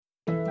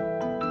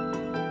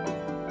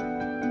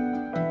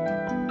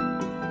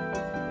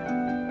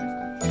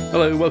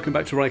Hello, welcome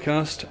back to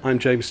Ryecast. I'm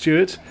James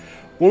Stewart.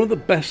 One of the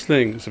best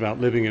things about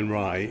living in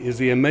Rye is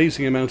the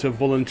amazing amount of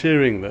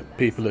volunteering that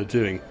people are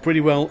doing. Pretty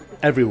well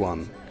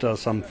everyone does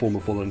some form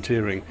of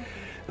volunteering.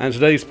 And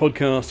today's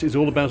podcast is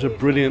all about a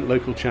brilliant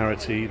local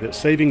charity that's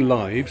saving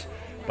lives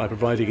by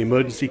providing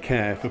emergency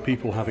care for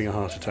people having a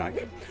heart attack.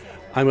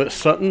 I'm at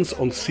Sutton's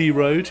on Sea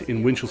Road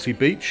in Winchelsea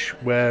Beach,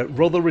 where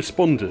Rother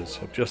responders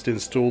have just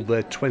installed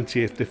their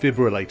 20th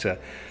defibrillator.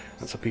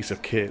 That's a piece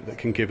of kit that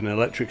can give an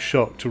electric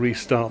shock to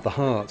restart the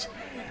heart.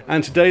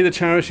 And today the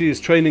charity is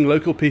training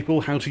local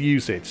people how to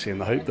use it in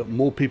the hope that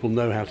more people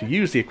know how to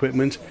use the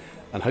equipment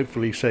and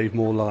hopefully save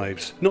more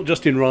lives. Not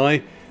just in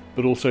Rye,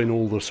 but also in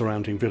all the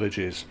surrounding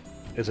villages.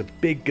 There's a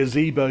big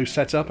gazebo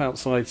set up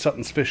outside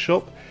Sutton's fish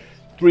shop.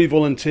 3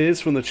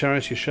 volunteers from the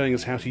charity are showing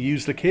us how to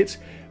use the kit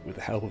with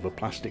the help of a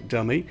plastic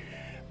dummy.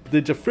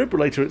 The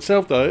defibrillator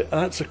itself, though,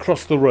 that's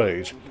across the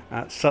road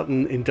at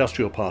Sutton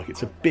Industrial Park.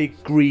 It's a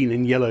big green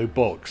and yellow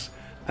box.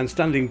 And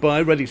standing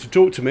by, ready to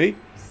talk to me,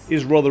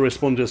 is Rother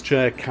Responders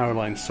Chair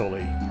Caroline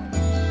Solly.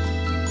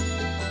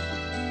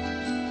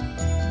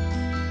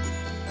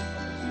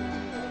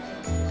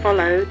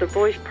 Follow the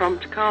voice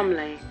prompt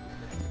calmly.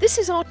 This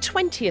is our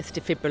 20th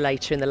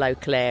defibrillator in the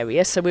local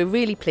area, so we're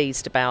really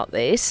pleased about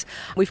this.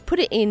 We've put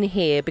it in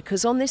here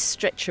because on this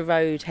stretch of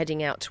road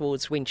heading out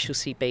towards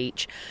Winchelsea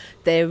Beach,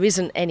 there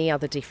isn't any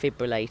other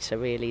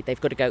defibrillator really. They've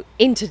got to go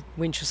into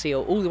Winchelsea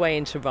or all the way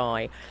into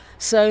Rye.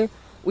 So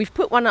we've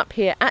put one up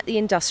here at the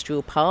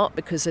industrial park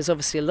because there's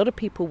obviously a lot of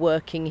people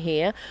working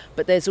here,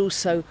 but there's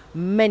also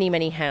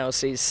many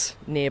houses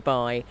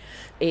nearby.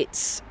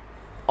 It's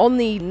on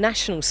the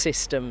national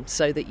system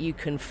so that you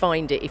can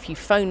find it. If you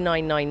phone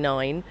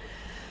 999,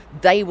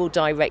 they will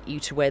direct you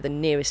to where the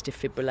nearest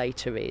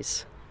defibrillator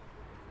is.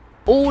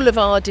 All of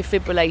our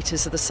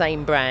defibrillators are the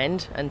same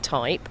brand and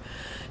type,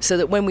 so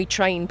that when we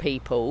train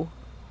people,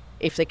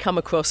 if they come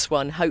across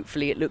one,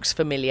 hopefully it looks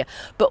familiar.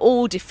 But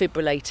all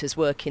defibrillators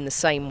work in the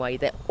same way.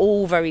 They're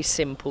all very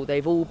simple.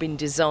 They've all been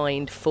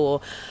designed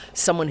for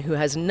someone who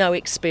has no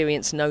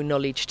experience, no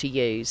knowledge to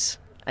use.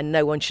 And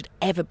no one should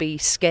ever be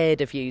scared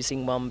of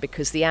using one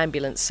because the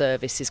ambulance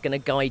service is going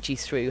to guide you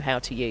through how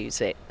to use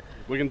it.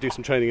 We're going to do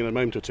some training in a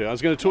moment or two. I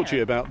was going to talk to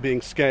you about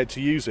being scared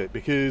to use it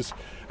because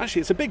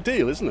actually it's a big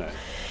deal, isn't it?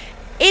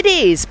 It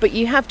is, but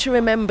you have to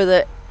remember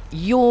that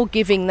you're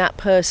giving that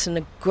person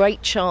a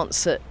great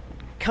chance at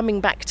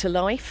coming back to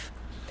life.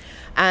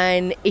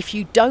 And if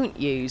you don't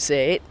use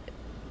it,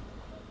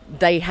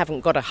 they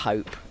haven't got a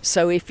hope.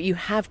 So if you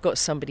have got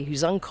somebody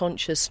who's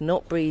unconscious,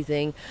 not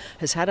breathing,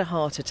 has had a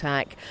heart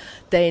attack,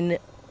 then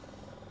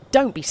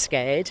don't be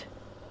scared.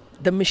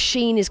 The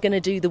machine is going to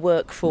do the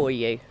work for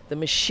you. The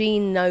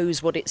machine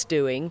knows what it's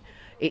doing.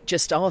 It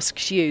just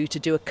asks you to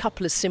do a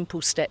couple of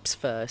simple steps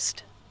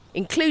first,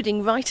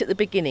 including right at the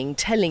beginning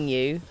telling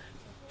you,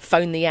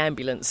 phone the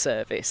ambulance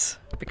service.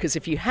 Because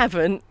if you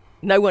haven't,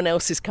 no one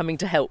else is coming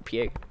to help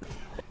you.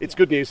 It's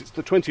good news. It's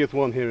the 20th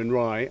one here in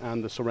Rye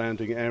and the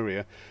surrounding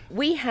area.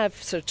 We have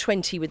sort of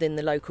 20 within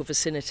the local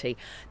vicinity.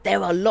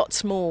 There are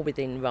lots more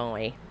within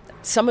Rye.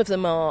 Some of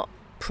them are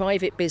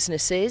private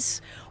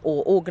businesses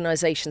or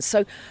organisations.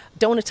 So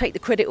don't want to take the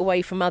credit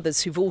away from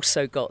others who've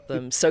also got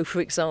them. So,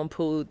 for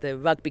example, the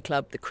rugby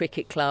club, the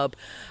cricket club,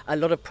 a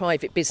lot of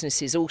private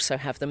businesses also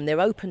have them. They're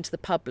open to the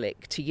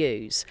public to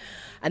use.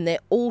 And they're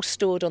all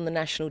stored on the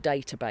national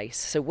database.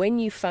 So when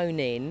you phone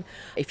in,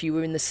 if you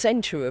were in the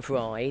centre of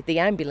Rye, the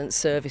ambulance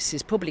service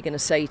is probably going to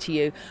say to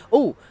you,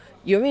 oh,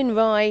 you're in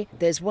Rye,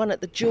 there's one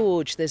at the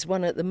George, there's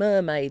one at the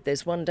Mermaid,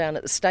 there's one down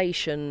at the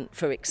station,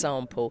 for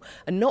example.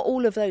 And not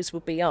all of those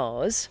will be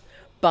ours,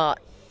 but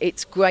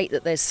it's great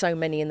that there's so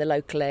many in the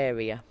local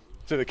area.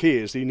 So the key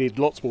is that you need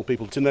lots more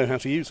people to know how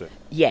to use it.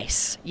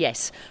 Yes,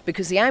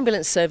 because the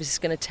ambulance service is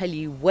going to tell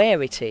you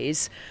where it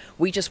is.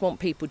 We just want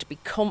people to be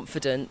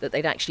confident that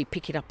they'd actually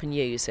pick it up and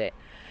use it.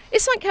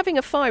 It's like having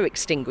a fire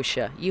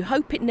extinguisher. You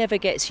hope it never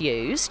gets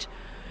used.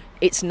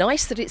 It's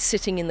nice that it's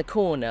sitting in the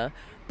corner,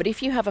 but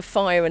if you have a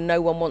fire and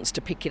no one wants to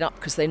pick it up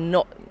because they're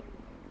not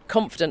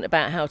confident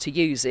about how to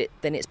use it,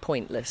 then it's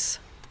pointless.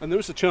 And there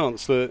is a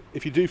chance that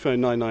if you do phone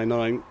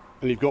 999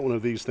 and you've got one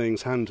of these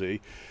things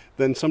handy,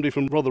 then somebody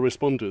from Rother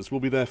Responders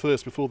will be there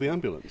first before the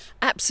ambulance.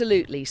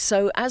 Absolutely.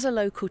 So as a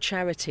local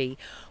charity,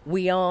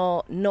 we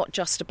are not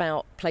just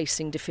about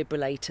placing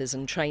defibrillators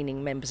and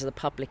training members of the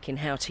public in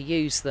how to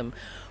use them.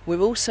 We're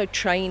also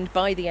trained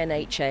by the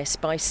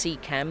NHS, by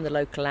CCAM, the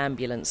local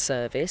ambulance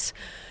service,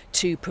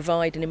 to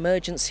provide an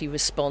emergency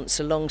response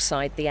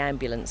alongside the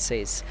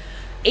ambulances.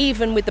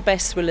 Even with the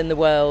best will in the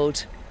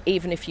world,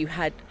 even if you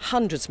had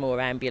hundreds more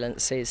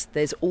ambulances,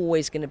 there's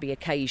always going to be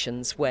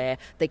occasions where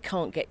they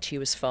can't get to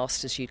you as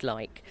fast as you'd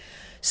like.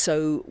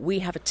 So we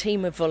have a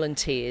team of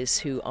volunteers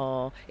who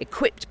are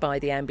equipped by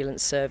the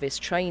ambulance service,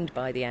 trained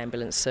by the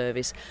ambulance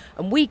service,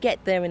 and we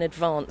get there in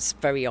advance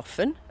very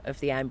often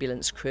of the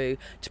ambulance crew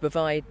to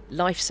provide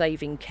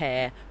life-saving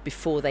care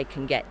before they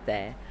can get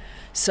there.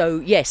 So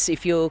yes,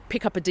 if you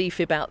pick up a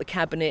defib out the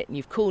cabinet and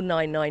you've called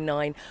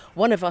 999,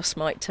 one of us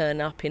might turn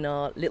up in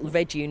our little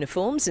red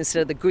uniforms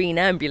instead of the green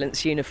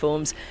ambulance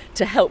uniforms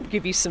to help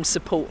give you some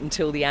support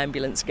until the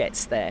ambulance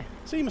gets there.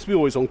 So you must be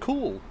always on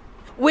call.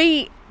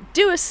 We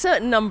do a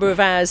certain number of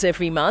hours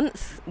every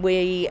month.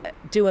 We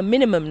do a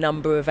minimum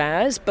number of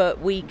hours,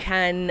 but we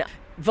can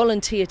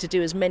volunteer to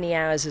do as many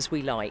hours as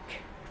we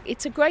like.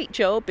 It's a great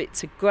job.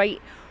 It's a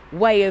great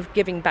way of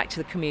giving back to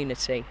the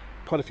community.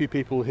 Quite a few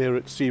people here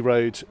at Sea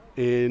Road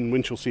in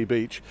Winchelsea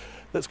Beach.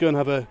 Let's go and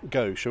have a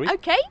go, shall we?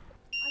 Okay.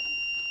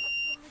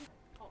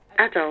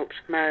 Adult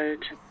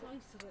mode.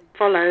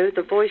 Follow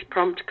the voice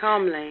prompt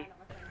calmly.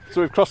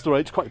 So we've crossed the road.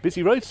 It's quite a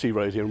busy road, Sea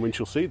Road here in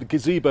Winchelsea. The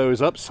gazebo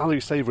is up. Sally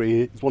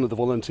Savoury is one of the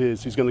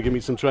volunteers who's going to give me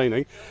some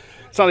training.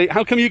 Sally,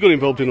 how come you got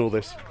involved in all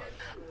this?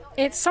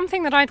 It's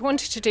something that I'd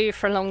wanted to do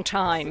for a long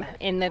time,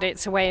 in that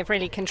it's a way of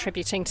really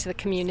contributing to the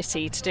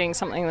community, to doing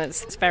something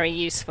that's very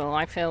useful.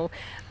 I feel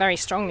very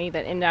strongly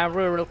that in our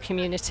rural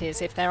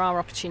communities, if there are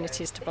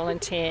opportunities to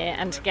volunteer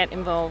and to get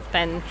involved,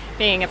 then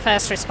being a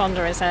first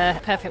responder is a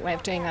perfect way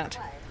of doing that.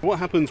 What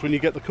happens when you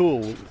get the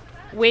call?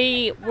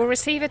 We will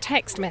receive a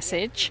text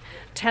message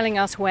telling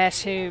us where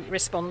to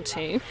respond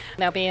to.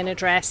 There'll be an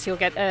address. You'll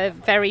get a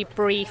very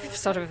brief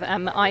sort of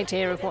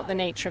idea of what the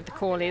nature of the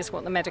call is,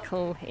 what the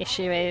medical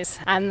issue is,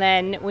 and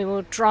then we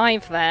will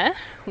drive there.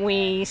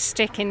 We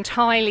stick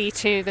entirely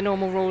to the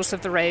normal rules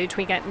of the road.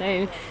 We get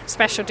no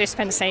special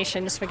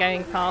dispensations for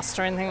going fast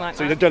or anything like that.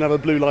 So you don't have a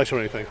blue light or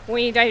anything?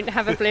 We don't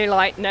have a blue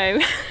light, no.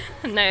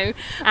 No.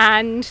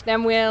 And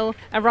then we'll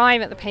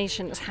arrive at the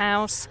patient's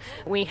house.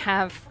 We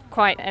have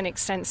quite an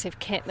extensive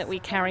kit that we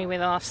carry with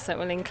us that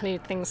will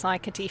include things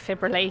like a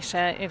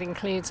defibrillator. It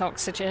includes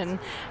oxygen,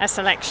 a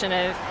selection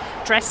of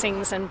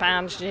dressings and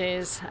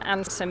bandages,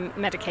 and some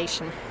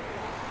medication.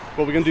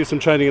 Well, we're going to do some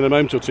training in a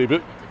moment or two,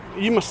 but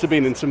you must have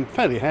been in some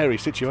fairly hairy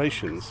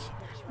situations.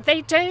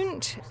 They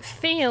don't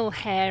feel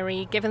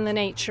hairy given the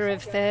nature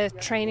of the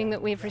training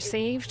that we've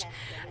received,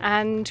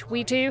 and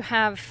we do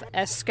have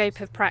a scope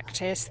of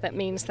practice that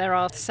means there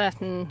are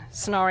certain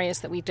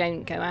scenarios that we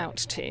don't go out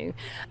to.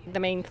 The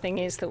main thing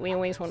is that we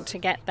always want to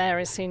get there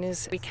as soon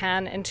as we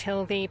can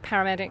until the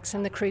paramedics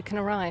and the crew can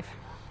arrive.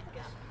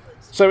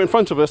 So in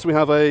front of us we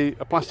have a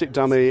plastic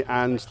dummy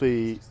and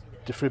the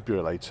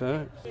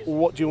defibrillator.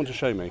 What do you want to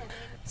show me?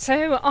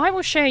 So I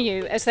will show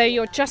you as though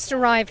you're just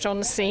arrived on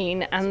the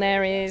scene and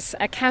there is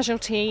a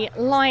casualty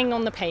lying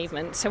on the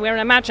pavement. So we'll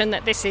imagine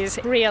that this is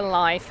real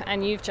life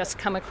and you've just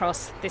come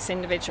across this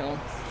individual.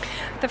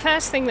 The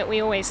first thing that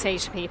we always say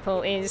to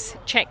people is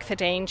check for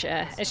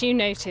danger. As you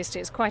noticed,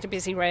 it's quite a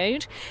busy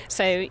road,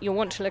 so you'll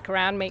want to look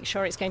around, make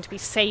sure it's going to be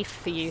safe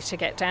for you to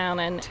get down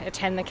and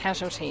attend the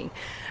casualty.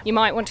 You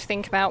might want to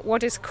think about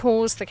what has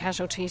caused the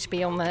casualty to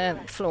be on the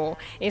floor.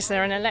 Is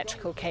there an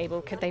electrical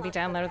cable? Could they be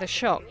down there with a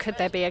shock? Could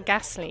there be a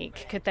gas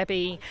leak? Could there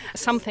be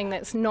something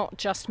that's not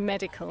just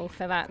medical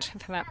for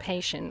that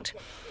patient?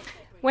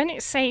 When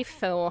it's safe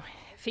for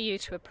you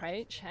to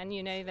approach and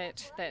you know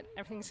that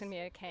everything's going to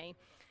be okay,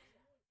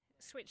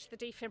 switch the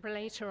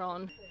defibrillator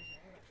on.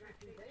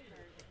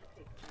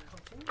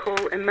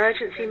 Call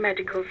emergency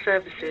medical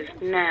services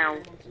now.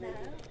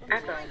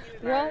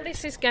 While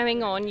this is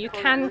going on, you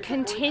can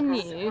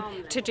continue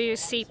to do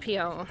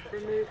CPR.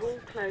 Remove all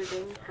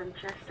clothing from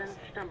chest and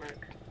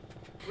stomach.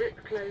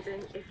 Rip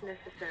clothing if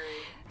necessary.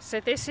 So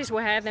this is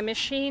where the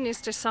machine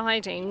is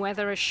deciding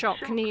whether a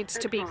shock needs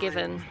to be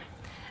given.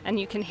 And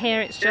you can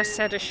hear it's just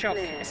said a shock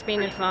has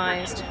been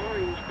advised.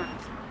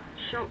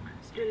 Shock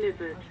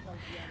delivered.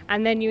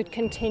 And then you'd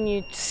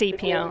continue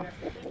CPR.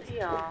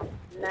 CPR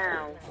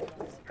now.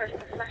 Press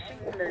the flashing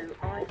blue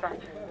I button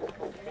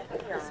for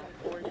CPR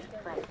voice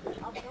prompt.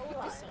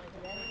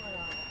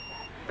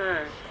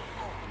 First.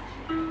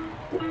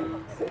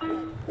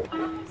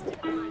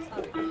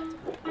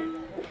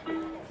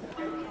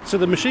 So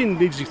the machine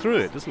leads you through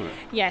it, doesn't it?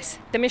 Yes,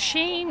 the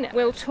machine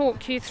will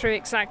talk you through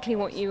exactly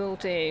what you will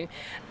do.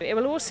 It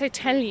will also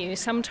tell you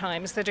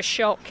sometimes that a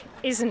shock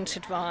isn't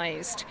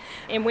advised,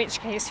 in which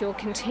case you'll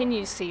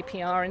continue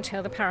CPR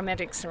until the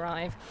paramedics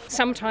arrive.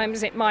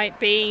 Sometimes it might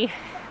be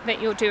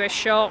that you'll do a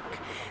shock,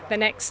 the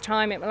next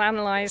time it will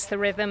analyse the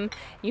rhythm,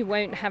 you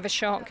won't have a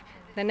shock.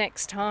 The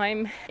next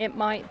time, it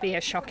might be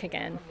a shock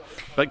again.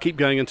 But keep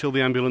going until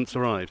the ambulance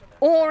arrives.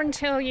 Or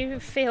until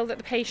you feel that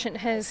the patient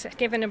has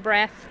given a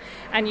breath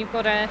and you've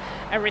got a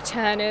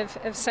return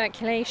of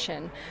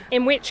circulation.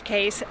 In which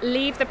case,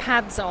 leave the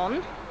pads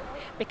on,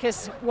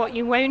 because what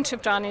you won't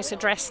have done is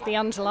address the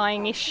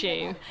underlying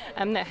issue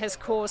that has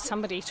caused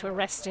somebody to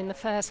arrest in the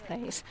first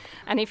place.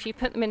 And if you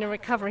put them in a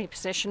recovery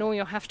position, all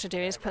you'll have to do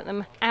is put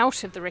them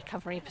out of the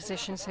recovery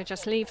position, so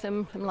just leave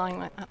them lying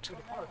like that.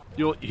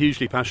 You're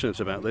hugely passionate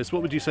about this.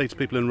 What would you say to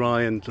people in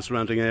Rye and the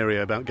surrounding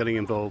area about getting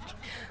involved?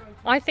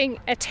 I think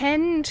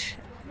attend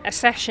a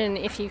session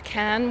if you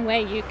can, where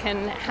you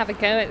can have a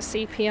go at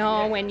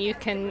CPR, when you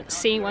can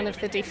see one of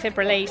the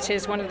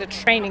defibrillators, one of the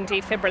training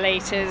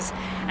defibrillators,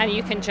 and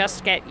you can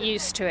just get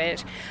used to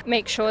it.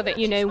 Make sure that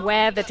you know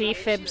where the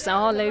defibs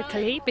are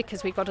locally,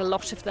 because we've got a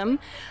lot of them,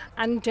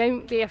 and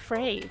don't be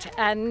afraid.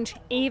 And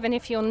even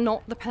if you're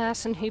not the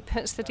person who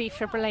puts the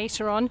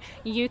defibrillator on,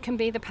 you can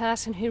be the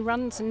person who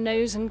runs and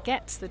knows and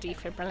gets the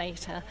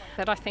defibrillator.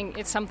 But I think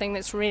it's something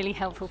that's really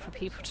helpful for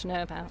people to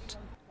know about.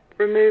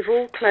 Remove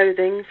all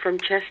clothing from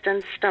chest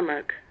and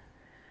stomach.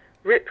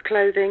 Rip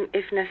clothing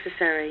if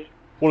necessary.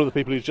 One of the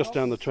people who's just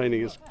down the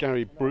training is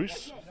Gary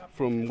Bruce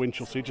from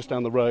Winchelsea, just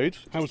down the road.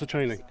 How was the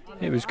training?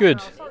 It was good.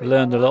 We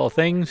learned a lot of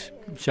things,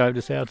 showed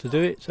us how to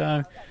do it,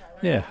 so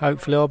yeah,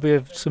 hopefully I'll be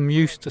of some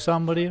use to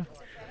somebody.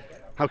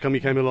 How come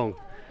you came along?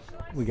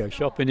 We go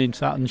shopping in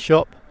Sutton's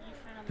shop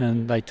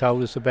and they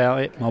told us about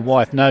it. My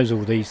wife knows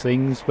all these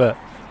things, but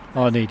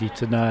I needed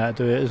to know how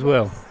to do it as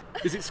well.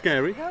 Is it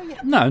scary?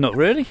 No, not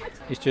really.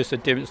 It's just a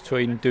difference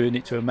between doing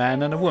it to a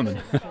man and a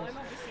woman.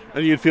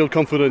 And you'd feel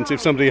confident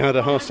if somebody had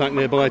a heart attack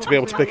nearby to be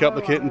able to pick up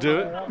the kit and do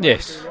it?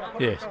 Yes,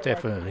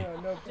 definitely.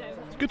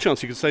 Good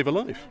chance you could save a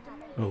life.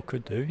 Oh,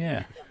 could do,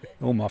 yeah.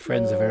 All my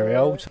friends are very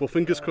old. Well,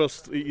 fingers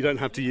crossed that you don't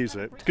have to use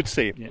it. Good to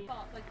see you. Yeah.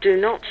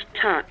 Do not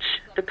touch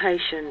the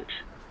patient.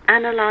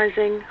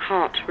 Analysing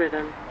heart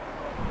rhythm.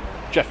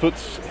 Jeff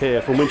Foots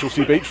here from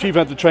Winchelsea Beach. You've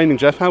had the training,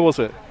 Jeff. How was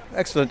it?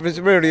 Excellent. It was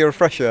really a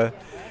refresher.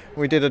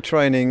 We did a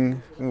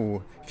training a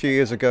few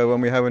years ago when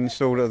we had it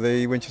installed at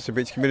the Winchelsea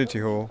Beach Community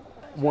Hall.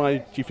 Why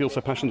do you feel so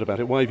passionate about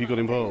it? Why have you got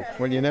involved?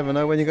 Well, you never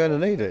know when you're going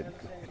to need it.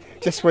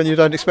 Just when you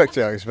don't expect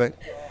it, I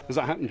expect. Has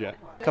that happened yet?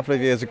 A couple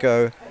of years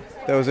ago,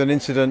 there was an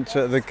incident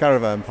at the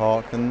caravan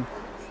park, and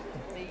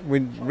we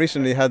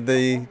recently had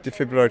the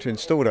defibrillator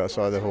installed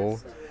outside the hall.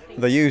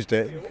 They used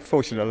it.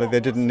 Fortunately, they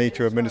didn't need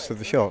to administer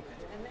the shock.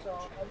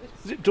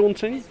 Is it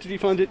daunting? Did you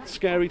find it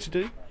scary to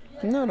do?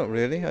 No, not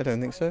really. I don't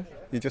think so.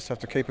 You just have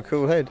to keep a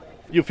cool head.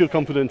 You'll feel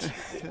confident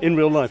in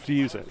real life to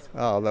use it?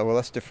 Oh, well,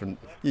 that's different.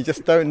 You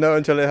just don't know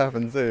until it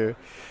happens, do you?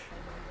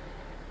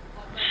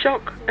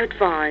 Shock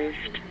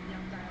advised.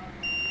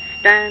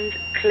 Stand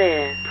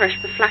clear. Press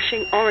the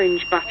flashing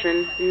orange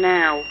button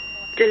now.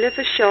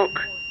 Deliver shock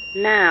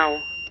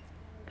now.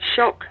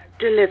 Shock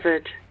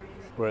delivered.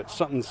 We're at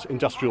Sutton's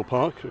Industrial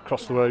Park,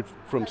 across the road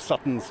from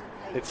Sutton's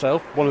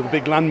itself, one of the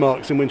big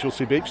landmarks in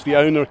Winchelsea Beach. The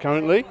owner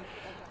currently,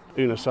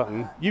 Una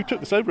Sutton. You took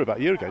this over about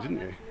a year ago, didn't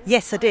you?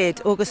 Yes, I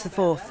did. August the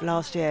 4th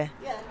last year.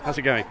 How's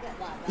it going?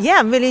 Yeah,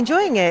 I'm really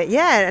enjoying it.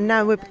 Yeah, and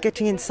now we're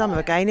getting in summer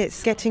again.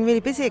 It's getting really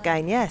busy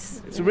again,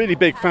 yes. It's a really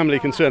big family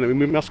concern. I mean,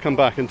 we must come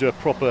back and do a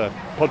proper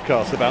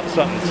podcast about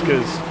Sutton's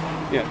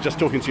because, just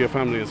talking to your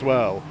family as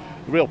well,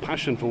 a real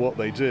passion for what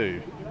they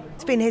do.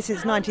 It's been here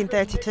since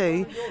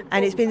 1932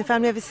 and it's been the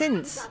family ever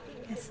since.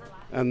 Yes.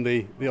 And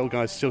the old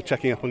guy's still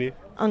checking up on you?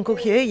 Uncle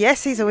Hugh,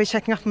 yes, he's always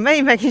checking up on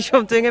me, making sure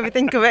I'm doing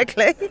everything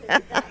correctly.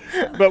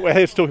 But we're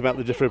here to talk about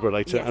the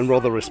defibrillator and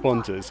rather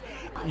responders.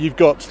 You've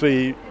got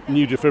the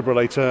new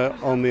defibrillator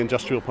on the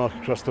industrial park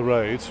across the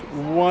road.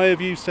 Why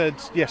have you said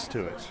yes to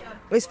it?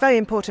 It's very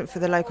important for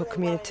the local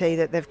community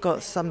that they've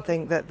got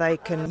something that they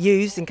can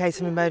use in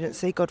case of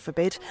emergency, God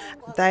forbid.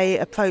 They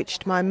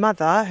approached my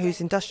mother, whose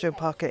industrial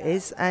park it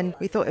is, and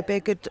we thought it'd be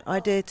a good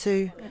idea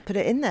to put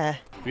it in there.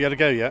 Have you had a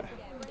go yet?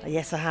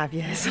 Yes, I have,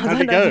 yes.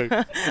 How'd it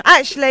go?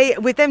 Actually,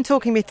 with them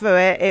talking me through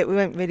it, it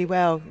went really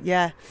well,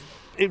 yeah.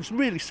 It was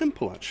really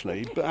simple,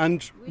 actually,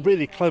 and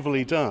really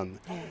cleverly done.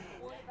 Yeah.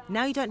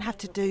 Now you don't have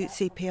to do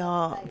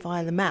CPR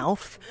via the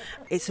mouth.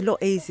 It's a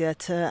lot easier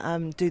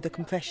to do the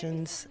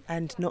compressions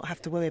and not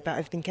have to worry about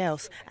everything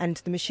else. And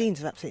the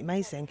machines are absolutely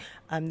amazing.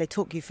 They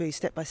talk you through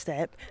step by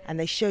step and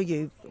they show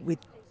you with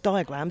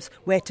diagrams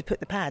where to put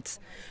the pads.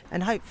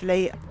 And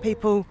hopefully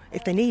people,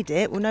 if they need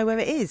it, will know where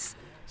it is.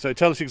 So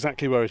tell us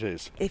exactly where it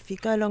is. If you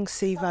go along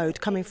Sea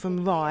Road, coming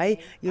from Rye,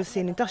 you'll see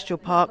an industrial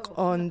park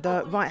on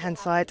the right-hand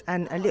side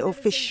and a little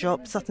fish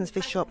shop, Sutton's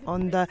Fish Shop,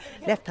 on the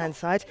left-hand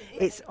side.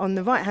 It's on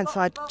the right-hand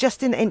side,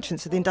 just in the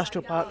entrance of the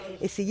industrial park.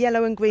 It's a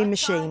yellow and green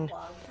machine.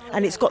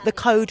 And it's got the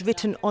code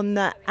written on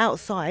the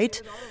outside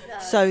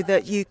so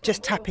that you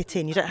just tap it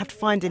in. You don't have to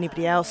find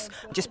anybody else.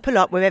 Just pull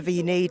up wherever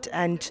you need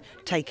and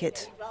take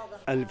it.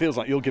 And it feels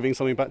like you're giving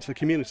something back to the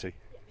community.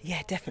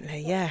 Yeah,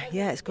 definitely. Yeah,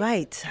 it's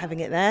great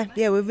having it there.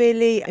 Yeah, we're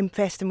really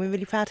impressed and we're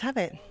really proud to have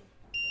it.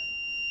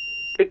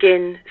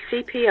 Begin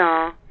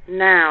CPR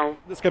now.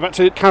 Let's go back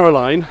to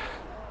Caroline.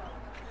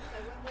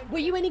 Were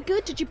you any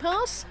good? Did you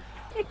pass?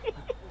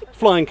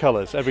 Flying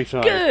colours every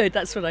time. Good,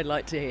 that's what I'd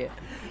like to hear.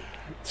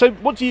 So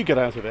what do you get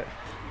out of it?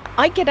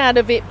 I get out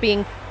of it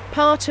being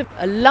part of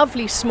a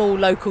lovely small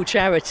local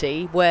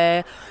charity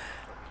where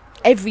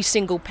every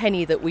single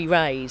penny that we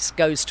raise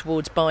goes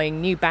towards buying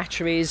new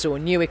batteries or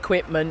new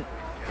equipment,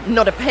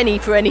 not a penny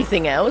for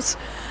anything else.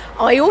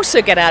 I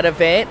also get out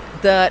of it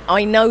that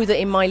I know that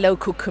in my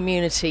local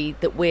community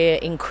that we're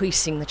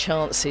increasing the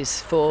chances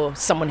for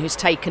someone who's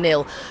taken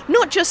ill,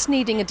 not just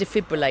needing a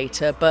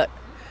defibrillator, but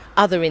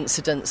other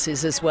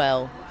incidences as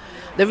well.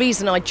 The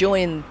reason I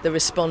joined the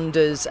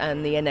responders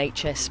and the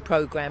NHS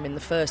programme in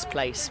the first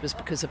place was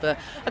because of a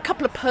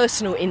couple of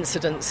personal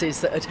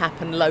incidences that had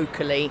happened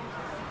locally.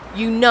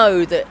 You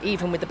know that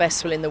even with the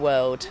best will in the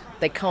world,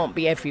 they can't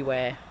be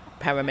everywhere.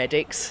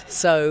 paramedics.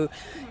 So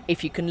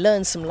if you can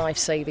learn some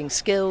life-saving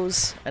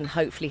skills and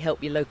hopefully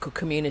help your local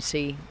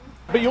community.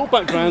 But your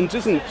background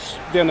isn't,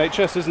 the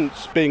NHS isn't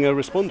being a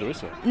responder,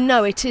 is it?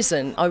 No, it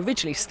isn't. I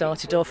originally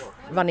started off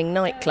running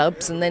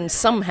nightclubs and then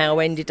somehow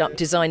ended up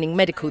designing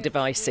medical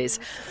devices.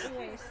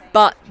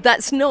 But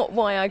that's not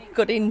why I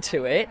got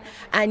into it.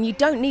 And you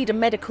don't need a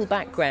medical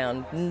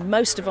background.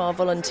 Most of our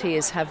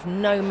volunteers have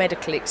no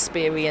medical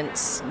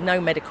experience, no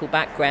medical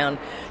background,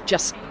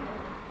 just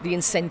the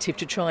incentive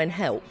to try and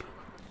help.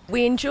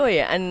 We enjoy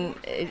it, and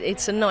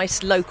it's a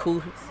nice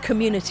local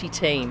community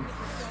team.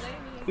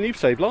 And you've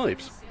saved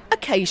lives.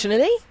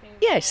 Occasionally,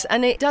 yes,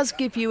 and it does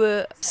give you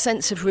a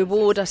sense of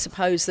reward, I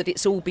suppose, that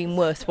it's all been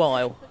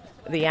worthwhile,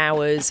 the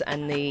hours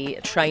and the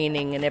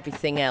training and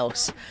everything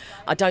else.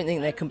 I don't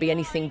think there can be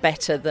anything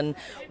better than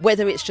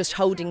whether it's just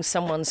holding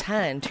someone's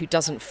hand who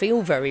doesn't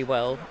feel very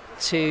well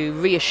to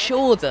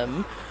reassure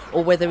them,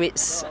 or whether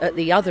it's at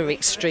the other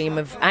extreme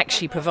of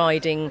actually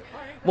providing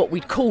what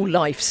we'd call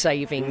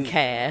life-saving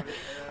care.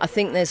 I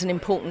think there's an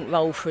important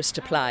role for us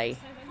to play.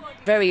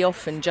 Very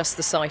often just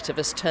the sight of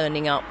us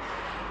turning up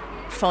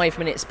 5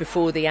 minutes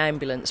before the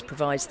ambulance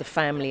provides the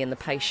family and the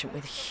patient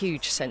with a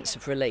huge sense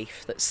of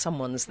relief that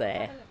someone's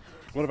there.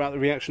 What about the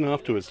reaction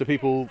afterwards? Do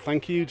people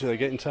thank you? Do they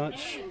get in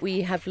touch?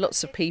 We have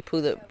lots of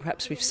people that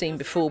perhaps we've seen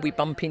before we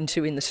bump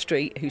into in the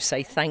street who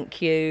say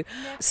thank you.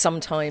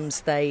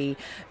 Sometimes they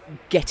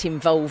get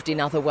involved in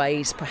other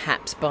ways,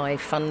 perhaps by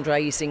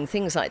fundraising,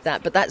 things like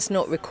that. But that's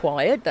not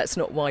required. That's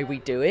not why we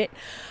do it.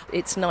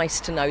 It's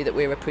nice to know that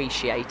we're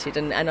appreciated.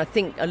 And I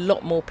think a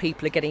lot more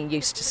people are getting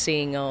used to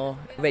seeing our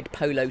red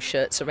polo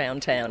shirts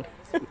around town.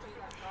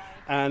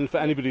 And for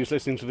anybody who's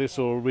listening to this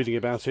or reading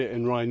about it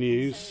in Rye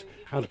News,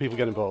 how do people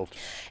get involved?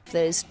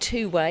 There's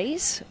two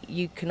ways.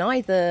 You can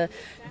either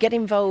get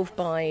involved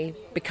by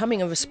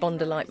becoming a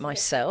responder like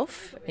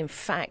myself. In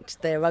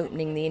fact, they're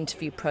opening the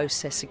interview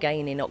process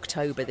again in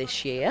October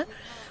this year.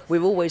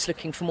 We're always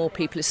looking for more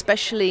people,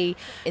 especially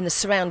in the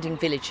surrounding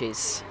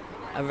villages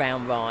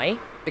around Rye,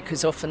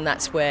 because often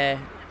that's where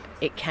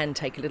it can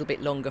take a little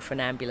bit longer for an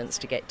ambulance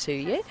to get to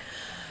you.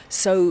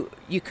 So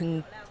you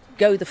can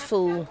go the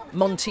full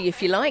Monty,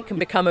 if you like, and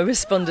become a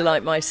responder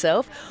like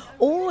myself,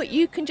 or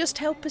you can just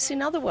help us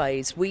in other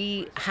ways.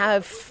 We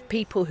have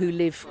people who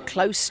live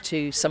close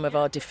to some of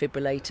our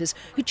defibrillators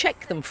who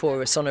check them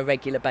for us on a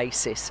regular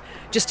basis,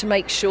 just to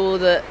make sure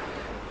that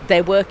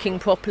they're working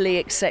properly,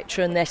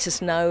 etc., and let us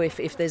know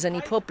if there's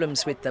any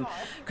problems with them.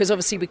 Because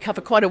obviously we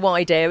cover quite a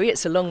wide area.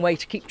 It's a long way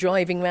to keep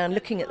driving around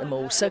looking at them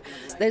all. So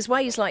there's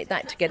ways like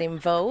that to get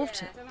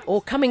involved,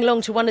 or coming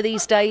along to one of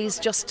these days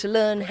just to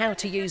learn how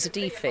to use a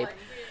defib,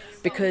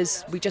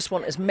 because we just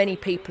want as many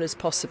people as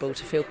possible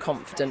to feel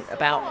confident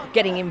about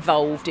getting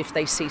involved if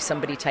they see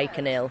somebody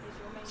taken ill.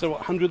 So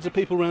what, hundreds of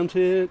people around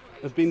here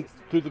have been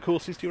through the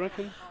courses, do you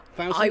reckon?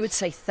 Thousands? I would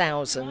say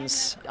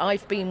thousands.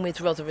 I've been with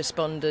Rother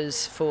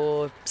Responders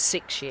for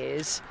 6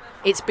 years.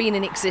 It's been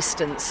in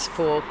existence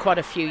for quite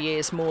a few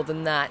years, more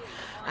than that.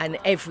 And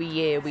every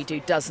year we do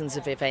dozens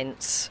of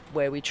events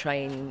where we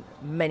train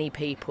many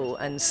people.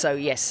 And so,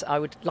 yes, I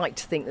would like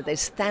to think that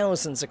there's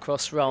thousands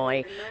across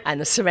Rye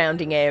and the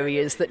surrounding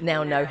areas that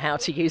now know how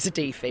to use a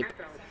defib.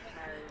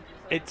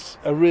 It's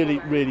a really,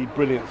 really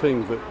brilliant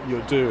thing that you're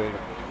doing.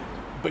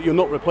 But you're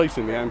not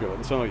replacing the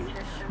ambulance, are you?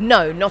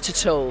 No, not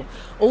at all.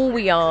 All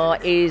we are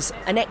is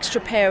an extra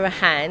pair of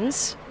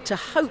hands to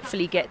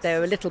hopefully get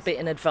there a little bit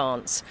in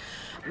advance.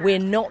 We're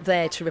not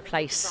there to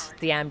replace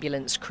the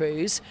ambulance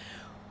crews.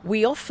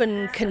 We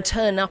often can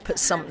turn up at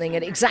something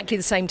at exactly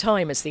the same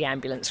time as the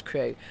ambulance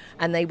crew,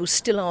 and they will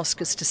still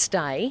ask us to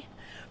stay,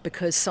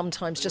 because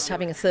sometimes just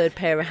having a third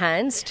pair of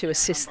hands to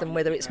assist them,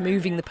 whether it's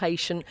moving the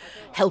patient,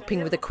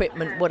 helping with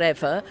equipment,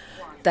 whatever,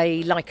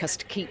 they like us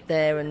to keep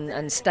there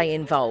and stay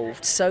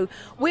involved. So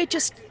we're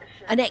just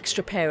an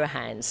extra pair of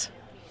hands.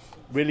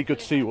 Really good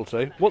to see you all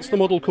today. What's the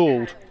model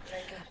called?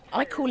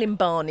 I call him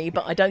Barney,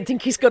 but I don't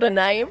think he's got a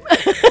name.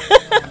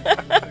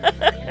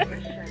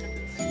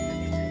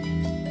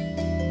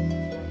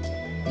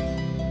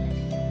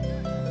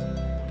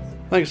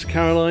 Thanks to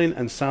Caroline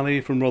and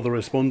Sally from Rother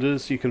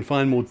Responders. You can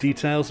find more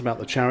details about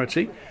the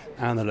charity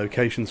and the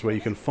locations where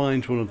you can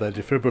find one of their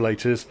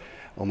defibrillators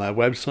on their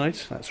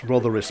website. That's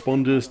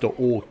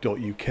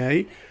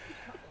rotherresponders.org.uk.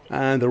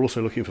 And they're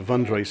also looking for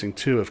fundraising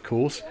too, of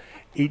course.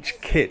 Each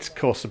kit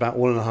costs about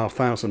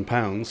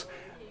 £1,500,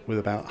 with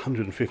about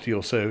 150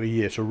 or so a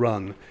year to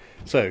run.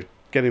 So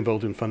get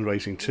involved in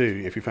fundraising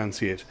too if you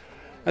fancy it.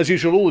 As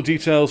usual, all the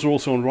details are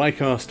also on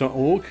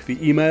rycast.org.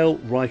 The email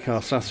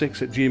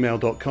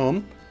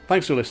rycastsussex@gmail.com.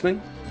 Thanks for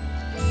listening.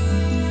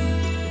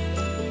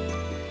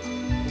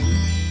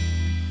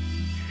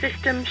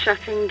 System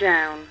shutting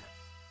down.